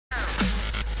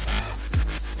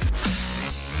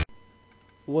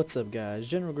What's up guys,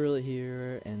 General Gorilla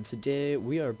here, and today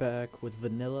we are back with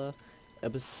Vanilla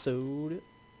episode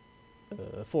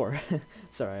 4.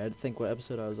 Sorry, I had to think what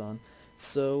episode I was on.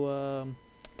 So,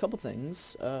 couple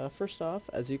things. First off,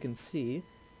 as you can see,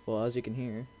 well, as you can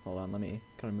hear, hold on, let me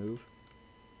kind of move.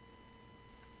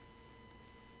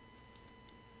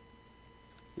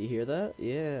 You hear that?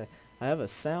 Yeah, I have a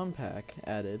sound pack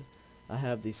added. I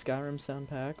have the Skyrim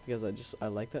sound pack because I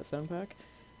like that sound pack.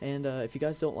 And if you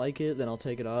guys don't like it, then I'll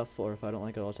take it off, or if I don't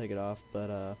like it, I'll take it off.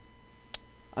 But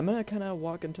I'm gonna kind of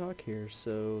walk and talk here,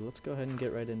 so let's go ahead and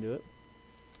get right into it.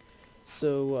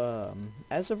 So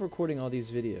as of recording all these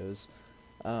videos,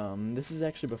 this is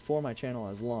actually before my channel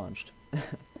has launched,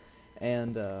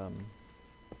 and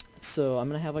so I'm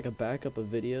gonna have like a backup of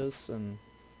videos. And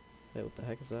wait, what the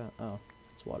heck is that? Oh,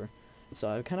 it's water. So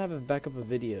I kind of have a backup of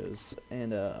videos,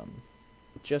 and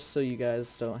just so you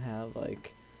guys don't have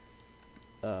like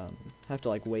have to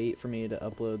like wait for me to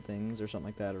upload things or something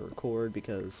like that, or record,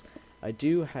 because I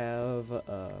do have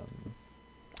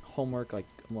homework like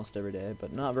almost every day,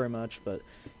 but not very much, but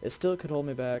it still could hold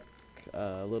me back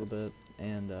a little bit,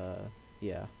 and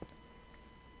yeah.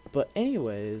 But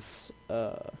anyways,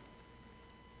 hold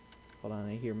on,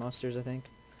 I hear monsters, I think.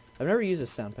 I've never used this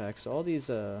sound pack, so all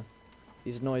these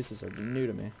noises are new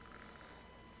to me.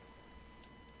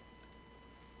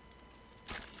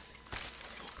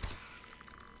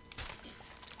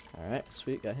 Alright,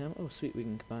 sweet, got him. Oh, sweet, we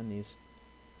can combine these.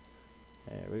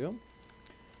 There we go.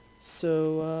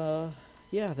 So,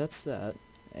 yeah, that's that.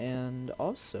 And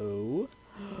also,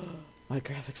 my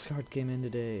graphics card came in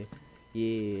today.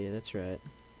 Yeah, that's right.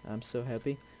 I'm so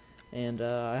happy. And,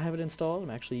 I have it installed. I'm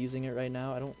actually using it right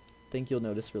now. I don't think you'll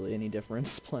notice really any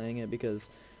difference playing it, because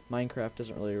Minecraft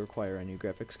doesn't really require a new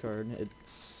graphics card. It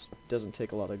doesn't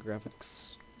take a lot of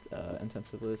graphics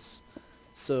intensiveness.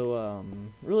 So,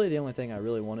 really the only thing I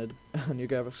really wanted a new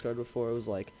graphics card before was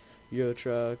like Euro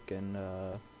Truck and,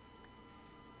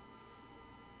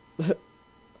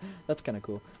 that's kind of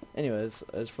cool. Anyways,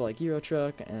 as for like Euro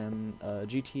Truck and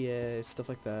GTA, stuff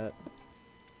like that.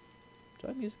 Do I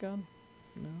have music on?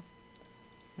 No?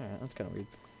 Alright, that's kind of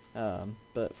weird.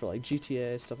 But for like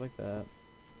GTA, stuff like that.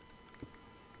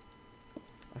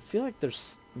 I feel like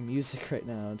there's music right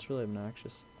now. It's really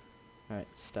obnoxious. Alright,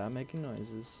 stop making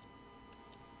noises.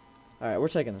 Alright, we're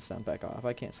taking the sound pack off.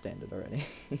 I can't stand it already.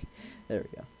 There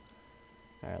we go.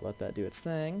 Alright, let that do its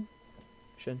thing.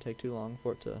 Shouldn't take too long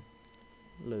for it to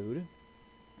load.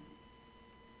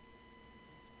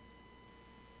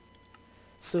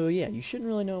 So yeah, you shouldn't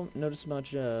really notice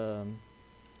much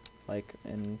like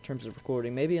in terms of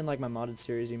recording. Maybe in like my modded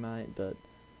series you might, but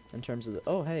in terms of the...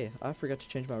 Oh hey, I forgot to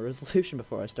change my resolution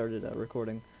before I started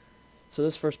recording. So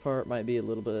this first part might be a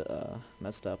little bit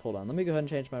messed up. Hold on, let me go ahead and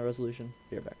change my resolution.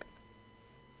 Be right back.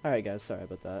 Alright guys, sorry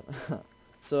about that.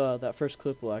 So that first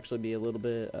clip will actually be a little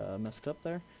bit messed up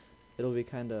there. It'll be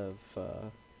kind of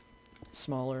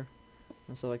smaller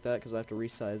and stuff like that, because I have to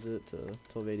resize it to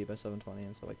 1280 by 720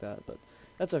 and stuff like that, but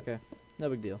that's okay. No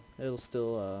big deal. It'll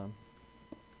still,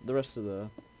 the rest of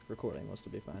the recording will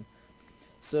still be fine.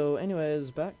 So anyways,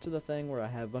 back to the thing where I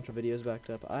have a bunch of videos backed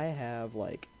up. I have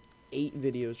like 8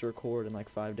 videos to record in like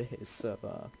 5 days,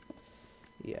 so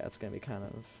yeah, it's gonna be kind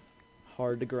of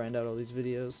hard to grind out all these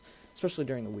videos, especially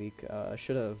during the week. I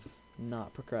should have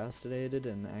not procrastinated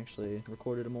and actually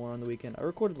recorded more on the weekend. I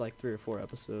recorded like 3 or 4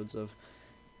 episodes of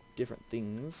different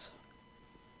things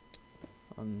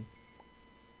on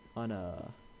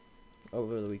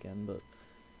over the weekend, but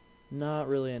not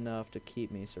really enough to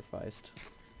keep me sufficed.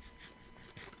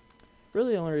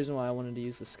 Really, the only reason why I wanted to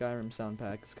use the Skyrim sound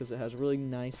pack is because it has really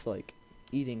nice like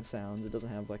eating sounds. It doesn't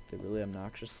have like the really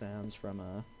obnoxious sounds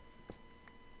from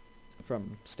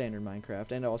standard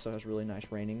Minecraft, and it also has really nice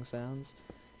raining sounds.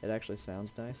 It actually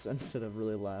sounds nice instead of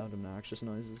really loud, obnoxious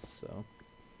noises, so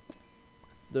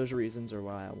those reasons are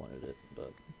why I wanted it,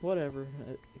 but whatever,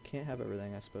 it can't have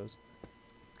everything, I suppose.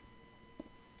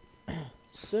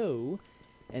 So,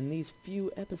 in these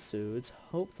few episodes,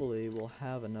 hopefully we'll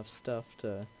have enough stuff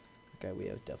to... Okay, we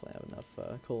definitely have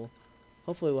enough coal.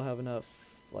 Hopefully we'll have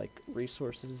enough like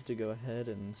resources to go ahead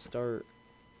and start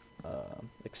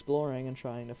exploring and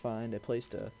trying to find a place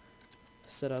to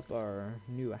set up our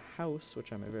new house,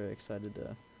 which I'm very excited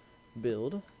to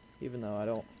build, even though I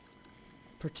don't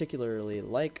particularly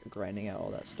like grinding out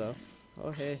all that stuff. Oh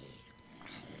hey,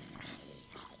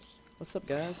 what's up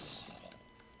guys?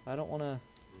 I don't want to...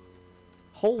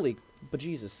 Holy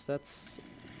bejesus, that's...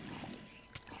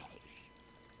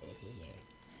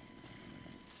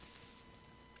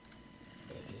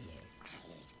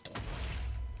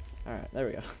 Alright, there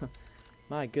we go.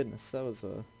 My goodness, that was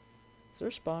a... Is there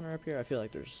a spawner up here? I feel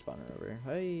like there's a spawner over here.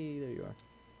 Hey, there you are.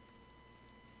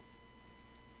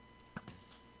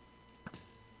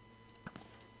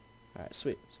 Alright,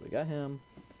 sweet. So we got him.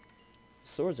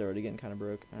 Sword's already getting kind of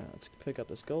broke. Alright, let's pick up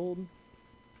this gold.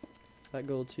 That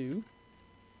gold too.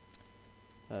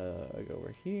 I go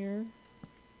over here.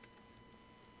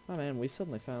 Oh man, we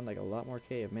suddenly found like a lot more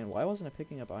cave. Man, why wasn't I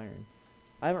picking up iron?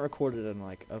 I haven't recorded in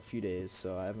like a few days,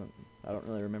 so I don't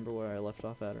really remember where I left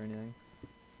off at or anything.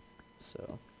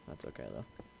 So, that's okay though.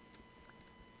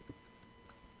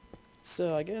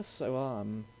 So I guess while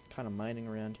I'm kind of mining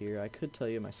around here, I could tell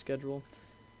you my schedule.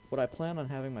 What I plan on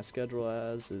having my schedule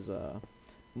as is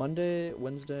Monday,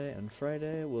 Wednesday, and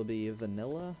Friday will be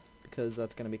vanilla, because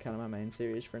that's going to be kind of my main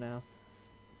series for now.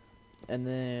 And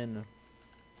then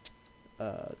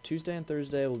Tuesday and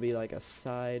Thursday will be like a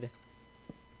side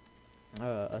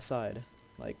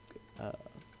like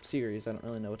series. I don't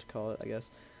really know what to call it, I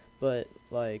guess. But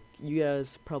like you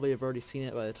guys probably have already seen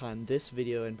it by the time this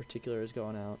video in particular is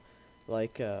going out.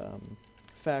 Like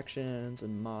factions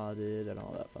and modded and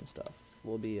all that fun stuff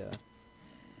will be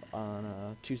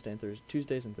on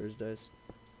Tuesdays and Thursdays.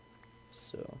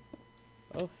 So,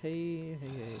 oh hey.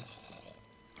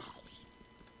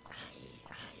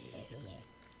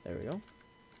 There we go.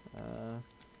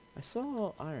 I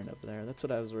saw iron up there. That's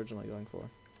what I was originally going for.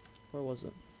 Where was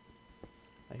it?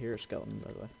 I hear a skeleton,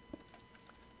 by the way.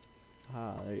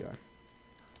 Ah, there you are.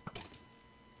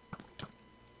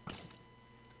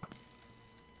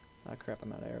 Ah, crap,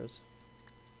 I'm out of arrows.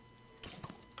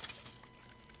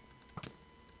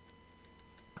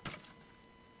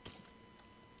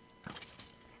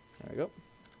 There we go.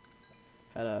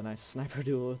 Had a nice sniper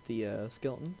duel with the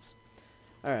skeletons.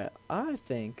 Alright, I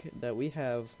think that we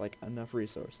have like enough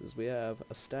resources. We have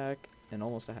a stack and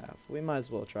almost a half. We might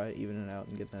as well try evening it out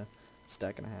and get a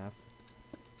stack and a half.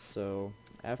 So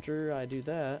after I do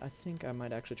that, I think I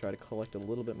might actually try to collect a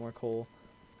little bit more coal,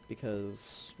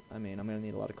 because I mean I'm gonna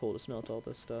need a lot of coal to smelt all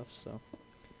this stuff. So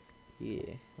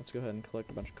yeah, let's go ahead and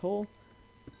collect a bunch of coal,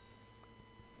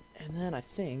 and then I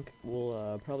think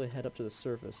we'll probably head up to the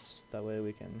surface. That way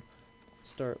we can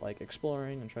start like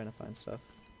exploring and trying to find stuff.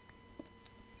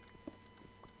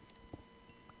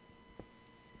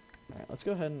 Alright, let's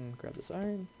go ahead and grab this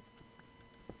iron.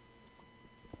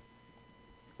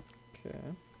 Okay.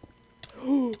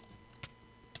 Oh,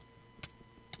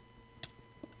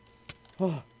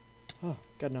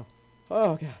 God no.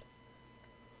 Oh, God.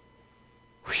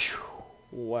 Whew.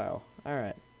 Wow.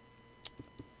 Alright.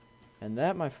 And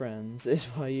that, my friends, is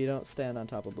why you don't stand on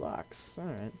top of blocks.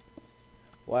 Alright.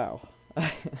 Wow.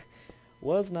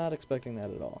 Was not expecting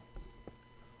that at all.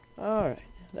 Alright.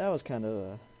 That was kind of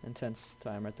an intense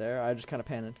time right there. I just kind of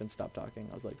panicked and stopped talking.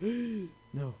 I was like,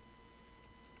 no.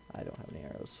 I don't have any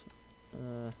arrows.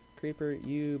 Creeper,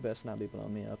 you best not be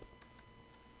blowing me up.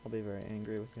 I'll be very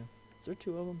angry with you. Is there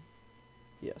two of them?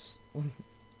 Yes.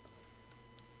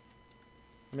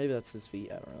 Maybe that's his feet.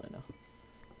 I don't really know.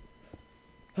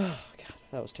 Oh, God.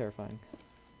 That was terrifying.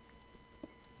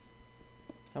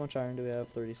 How much iron do we have?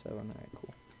 37. Alright,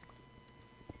 cool.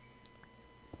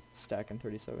 Stacking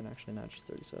 37, actually, not just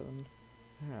 37.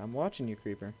 Alright, I'm watching you,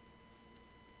 creeper.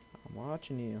 I'm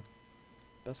watching you.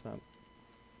 Best not.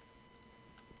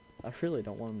 I really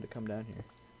don't want him to come down here.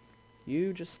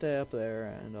 You just stay up there,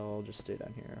 and I'll just stay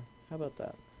down here. How about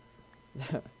that?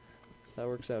 That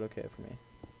works out okay for me.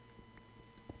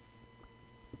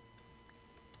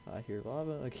 I hear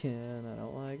lava again. I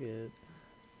don't like it.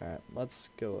 Alright, let's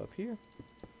go up here.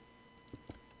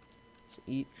 Let's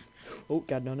eat. Oh,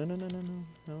 God, no.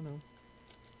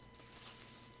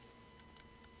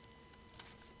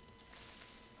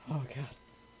 Oh, God.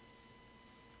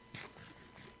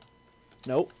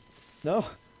 Nope. No.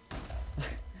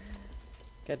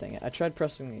 God dang it. I tried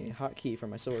pressing the hotkey for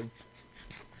my sword.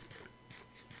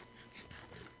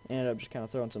 Ended up just kind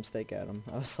of throwing some steak at him.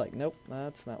 I was like, nope,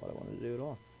 that's not what I wanted to do at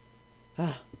all.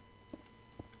 Ah.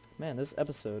 Man, this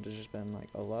episode has just been like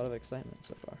a lot of excitement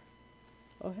so far.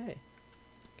 Oh, hey.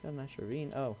 Got a nice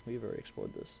ravine. Oh, we've already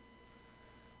explored this.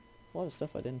 A lot of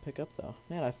stuff I didn't pick up, though.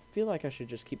 Man, I feel like I should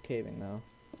just keep caving, though.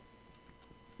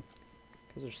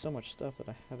 Because there's so much stuff that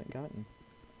I haven't gotten.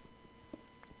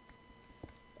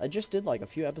 I just did, like, a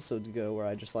few episodes ago where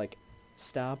I just, like,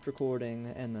 stopped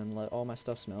recording and then let all my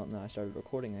stuff smelt, and then I started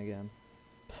recording again.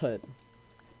 But,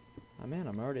 oh, man,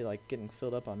 I'm already, like, getting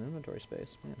filled up on inventory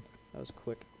space. Man, that was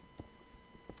quick.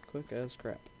 Quick as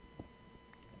crap.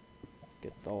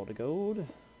 Get all the gold.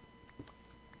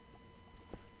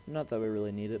 Not that we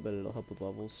really need it, but it'll help with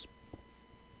levels.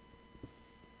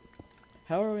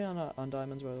 How are we on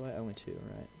diamonds, by the way? Only 2,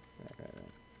 right? Right.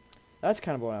 That's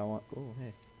kind of why I want... Oh,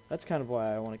 hey. That's kind of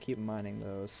why I want to keep mining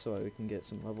those, so we can get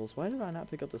some levels. Why did I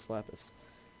not pick up this lapis?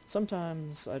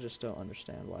 Sometimes I just don't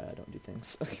understand why I don't do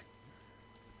things. Let's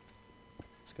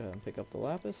go ahead and pick up the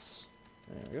lapis.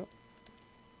 There we go.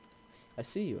 I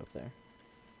see you up there.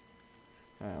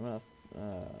 Alright,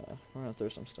 we're gonna throw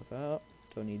some stuff out.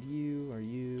 Don't need you or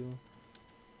you.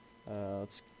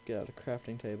 Let's get out a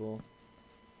crafting table,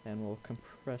 and we'll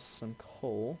compress some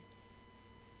coal.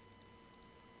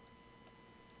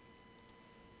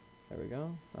 There we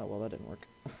go. Oh, well, that didn't work.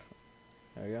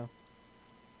 There we go.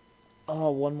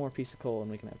 Oh, one more piece of coal and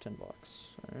we can have 10 blocks.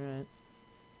 Alright.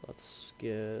 Let's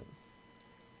get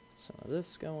some of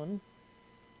this going.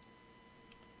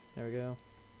 There we go.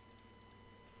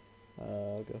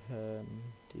 I'll go ahead and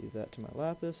do that to my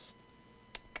lapis.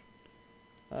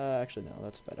 Actually, no,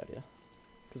 that's a bad idea,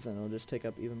 because then it'll just take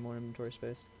up even more inventory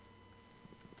space.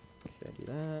 Okay, do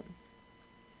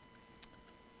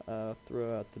that.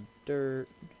 Throw out the dirt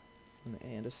and the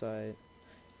andesite.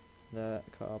 That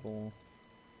cobble.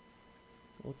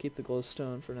 We'll keep the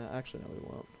glowstone for now. Actually, no, we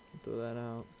won't. Throw that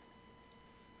out.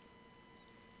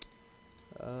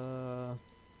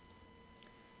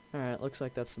 Alright, looks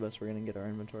like that's the best we're gonna get our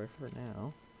inventory for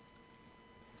now.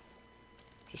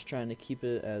 Just trying to keep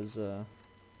it as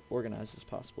organized as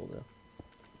possible, though.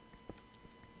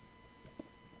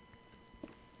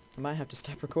 I might have to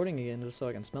stop recording again just so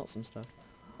I can smelt some stuff,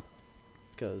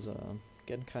 because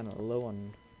getting kind of low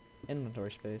on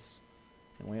inventory space,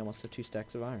 and we almost have 2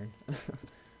 stacks of iron.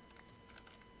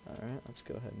 Alright, let's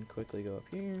go ahead and quickly go up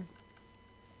here,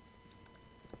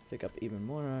 pick up even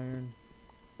more iron,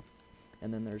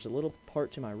 and then there's a little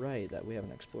part to my right that we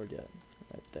haven't explored yet,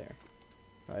 right there.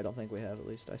 Or I don't think we have, at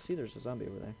least. I see there's a zombie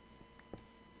over there.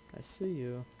 I see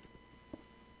you.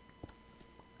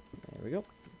 There we go.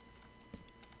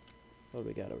 What do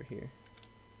we got over here?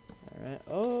 Alright.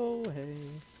 Oh, hey.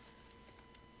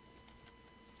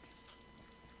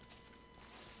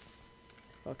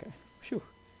 Okay. Phew.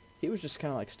 He was just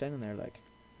kind of like standing there like,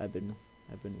 I've been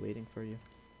waiting for you.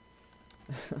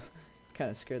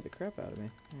 Kind of scared the crap out of me.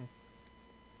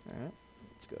 Yeah. Alright.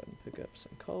 Let's go ahead and pick up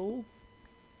some coal.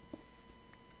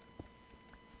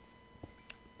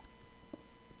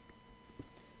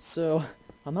 So,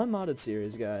 on my modded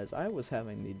series, guys, I was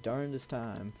having the darndest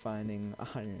time finding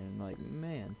iron. Like,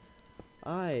 man,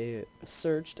 I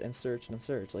searched and searched and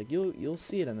searched. Like, you'll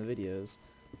see it in the videos.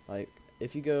 Like,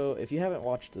 if you haven't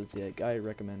watched those yet, I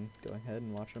recommend going ahead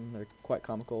and watch them. They're quite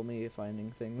comical, me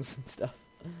finding things and stuff.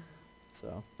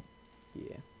 So,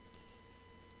 yeah.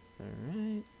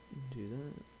 Alright, do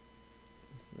that.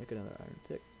 Make another iron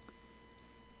pick.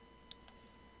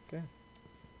 Okay.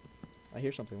 I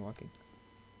hear something walking.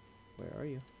 Where are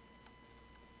you?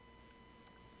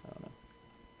 I don't know.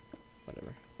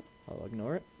 Whatever. I'll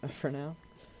ignore it for now.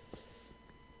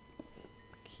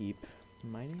 Keep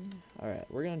mining. Alright,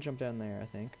 we're gonna jump down there, I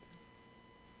think.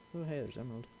 Oh, hey, there's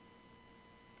emerald.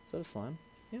 Is that a slime?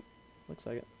 Yep, looks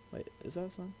like it. Wait, is that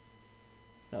a slime?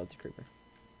 No, it's a creeper.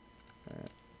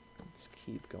 Alright, let's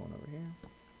keep going over here.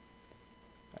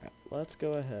 Alright, let's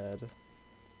go ahead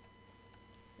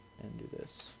and do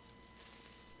this.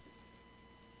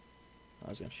 I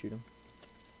was gonna shoot him.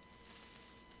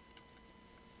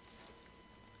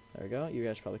 There we go. You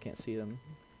guys probably can't see them.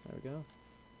 There we go.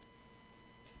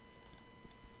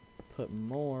 Put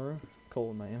more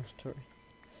coal in my inventory.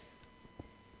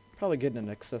 Probably getting an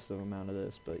excessive amount of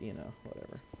this, but you know,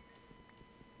 whatever.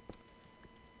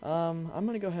 I'm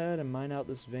gonna go ahead and mine out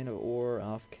this vein of ore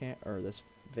this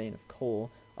vein of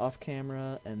coal off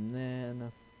camera, and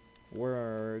then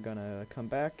we're gonna come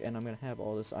back and I'm gonna have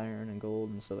all this iron and gold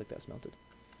and stuff like that smelted.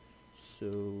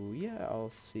 So yeah, I'll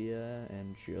see ya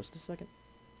in just a second.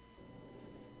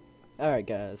 Alright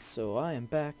guys, so I am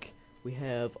back. We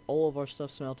have all of our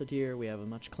stuff smelted here. We have a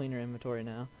much cleaner inventory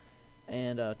now.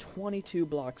 And 22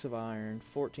 blocks of iron,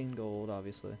 14 gold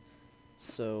obviously.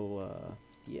 So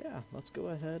yeah, let's go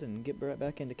ahead and get right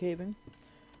back into caving.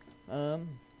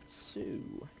 So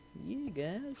yeah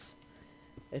guys,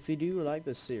 if you do like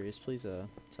this series, please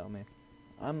tell me.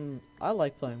 I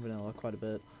like playing vanilla quite a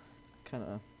bit,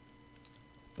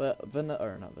 but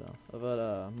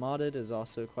modded is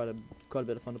also quite a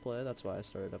bit of fun to play. That's why I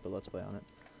started up a let's play on it.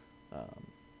 I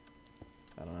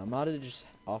don't know, modded just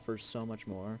offers so much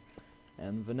more,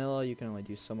 and vanilla you can only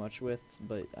do so much with.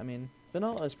 But I mean,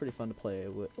 vanilla is pretty fun to play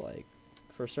with, like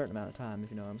for a certain amount of time,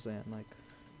 if you know what I'm saying. Like,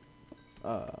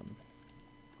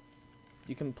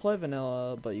 you can play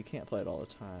vanilla, but you can't play it all the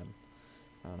time.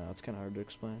 I don't know, it's kind of hard to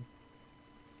explain.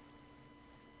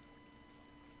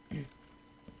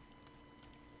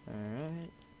 Alright,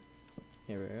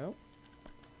 here we go.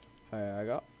 Alright, I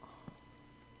got.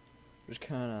 Just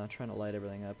kind of trying to light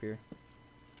everything up here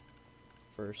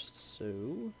first,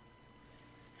 so.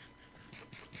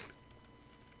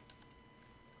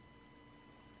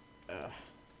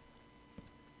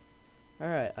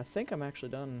 Alright, I think I'm actually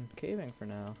done caving for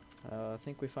now. I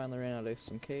think we finally ran out of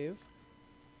some cave.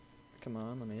 Come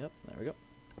on, let me up. There we go.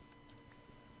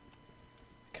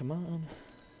 Come on.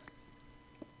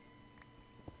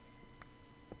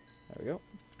 There we go.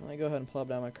 Let me go ahead and plop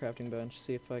down my crafting bench,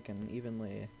 see if I can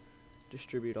evenly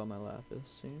distribute all my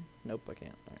lapis. See? Nope, I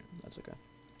can't. Alright, that's okay.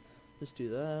 Just do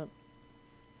that.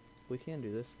 We can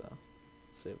do this, though.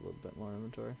 Save a little bit more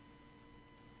inventory.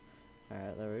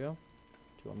 Alright, there we go.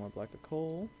 Do one more block of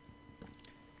coal.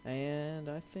 And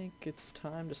I think it's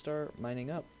time to start mining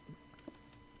up.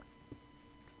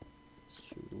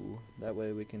 So, that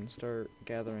way we can start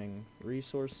gathering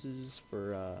resources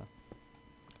for,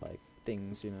 like,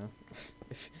 things, you know.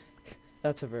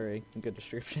 That's a very good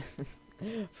description.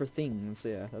 For things,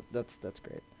 yeah, that's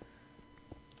great.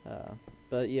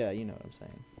 But yeah, you know what I'm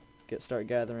saying. Start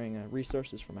gathering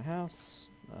resources for my house.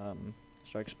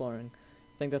 Start exploring.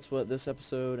 I think that's what this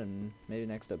episode and maybe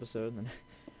next episode. And then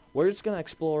we're just gonna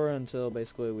explore until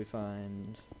basically we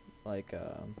find like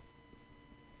a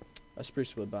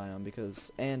spruce wood biome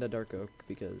and a dark oak,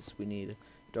 because we need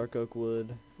dark oak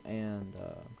wood and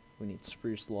we need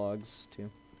spruce logs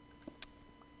too.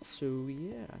 So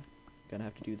yeah, gonna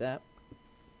have to do that.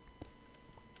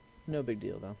 No big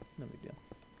deal though. No big deal.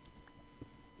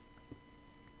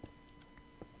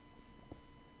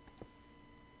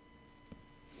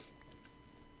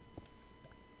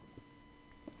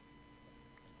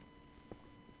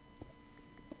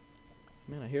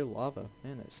 Man, I hear lava.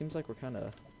 Man, it seems like we're kind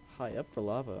of high up for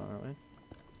lava, aren't we?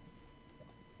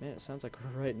 Man, it sounds like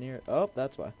we're right near it. Oh,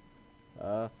 that's why.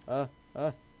 Nope,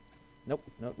 nope,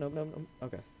 nope, nope, nope.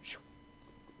 Okay.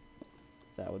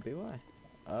 That would be why.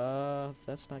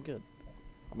 That's not good.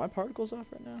 Are my particles off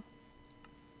right now?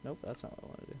 Nope, that's not what I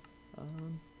want to do.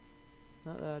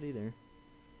 Not that either.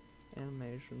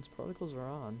 Animations. Particles are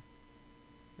on.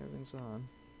 Everything's on.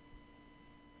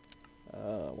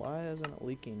 Why isn't it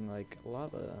leaking like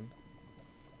lava then?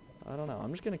 I don't know.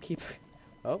 I'm just gonna keep...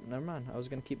 Oh, never mind. I was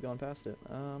gonna keep going past it.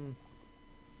 Alright,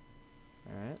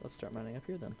 let's start mining up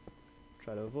here then.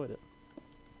 Try to avoid it.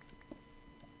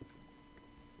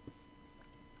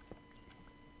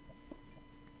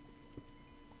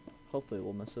 Hopefully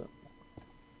we'll miss it.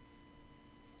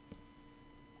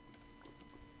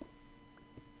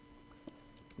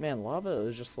 Man, lava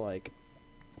is just like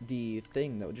the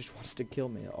thing that just wants to kill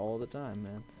me all the time,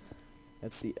 man.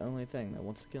 That's the only thing that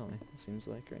wants to kill me, it seems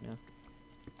like right now.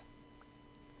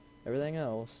 Everything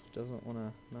else doesn't want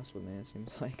to mess with me, it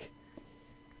seems like.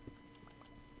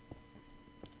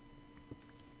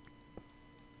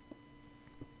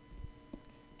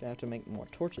 Gonna have to make more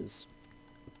torches.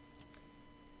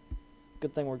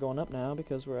 Good thing we're going up now,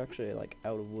 because we're actually like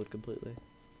out of wood completely.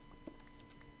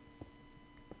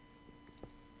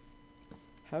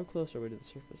 How close are we to the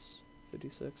surface?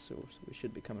 56, so we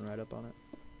should be coming right up on it.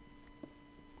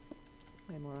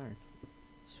 Hey, more iron.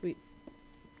 Sweet.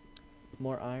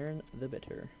 More iron, the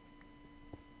better.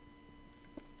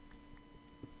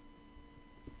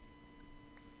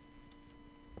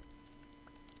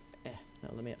 Now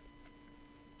let me up.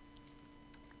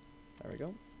 There we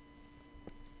go.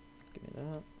 Give me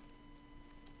that.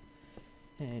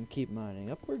 And keep mining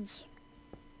upwards.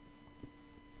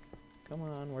 Come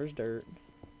on, where's dirt?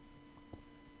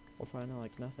 We're finding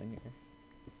like nothing here.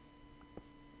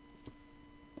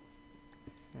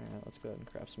 Alright, let's go ahead and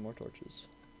craft some more torches.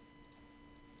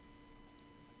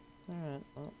 Alright,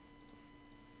 well.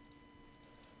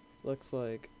 Looks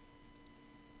like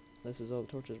this is all the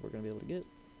torches we're going to be able to get.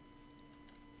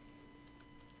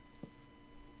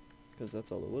 Because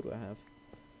that's all the wood I have.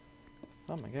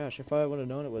 Oh my gosh, if I would have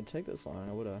known it would take this long,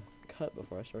 I would have cut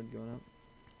before I started going up.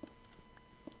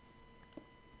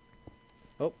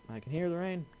 Oh, I can hear the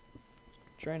rain.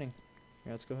 It's raining.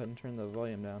 Yeah, let's go ahead and turn the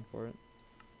volume down for it.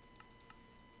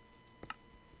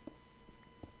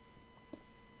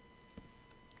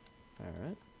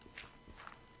 Alright.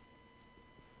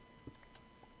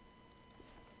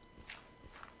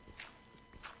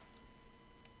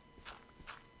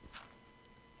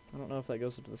 I don't know if that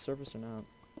goes up to the surface or not.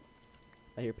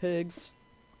 I hear pigs.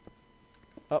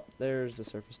 Oh, there's the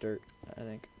surface dirt, I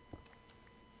think.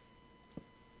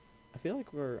 I feel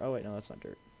like we're... Oh wait, no, that's not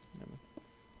dirt. Never mind.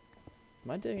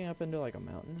 Am I digging up into like a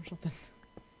mountain or something?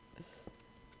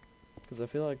 Because I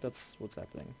feel like that's what's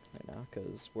happening right now,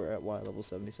 because we're at Y level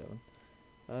 77.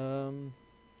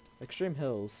 Extreme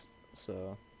hills,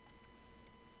 so...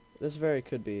 This very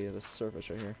could be the surface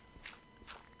right here.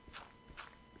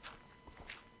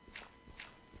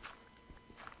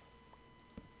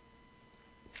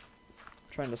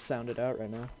 Trying to sound it out right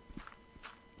now.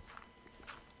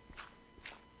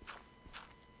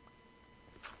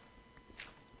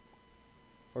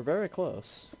 We're very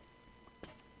close.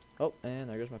 Oh, and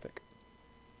there goes my pick.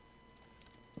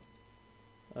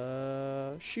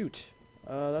 Shoot.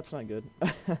 That's not good.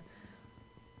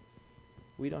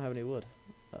 We don't have any wood.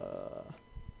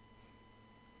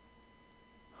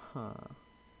 Huh.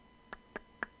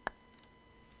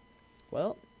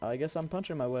 Well, I guess I'm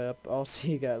punching my way up. I'll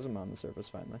see you guys when I'm on the surface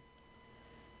finally.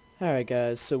 Alright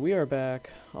guys, so we are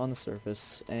back on the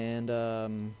surface,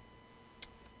 and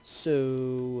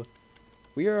so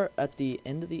we are at the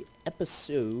end of the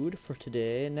episode for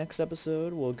today. Next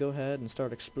episode, we'll go ahead and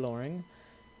start exploring.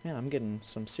 Man, I'm getting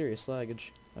some serious laggage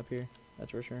up here,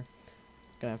 that's for sure.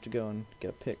 Gonna have to go and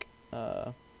get a pick.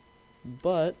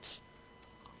 But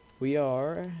we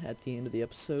are at the end of the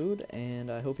episode, and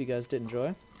I hope you guys did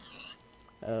enjoy.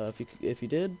 If you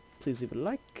did, please leave a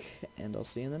like, and I'll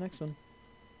see you in the next one.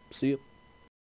 See ya.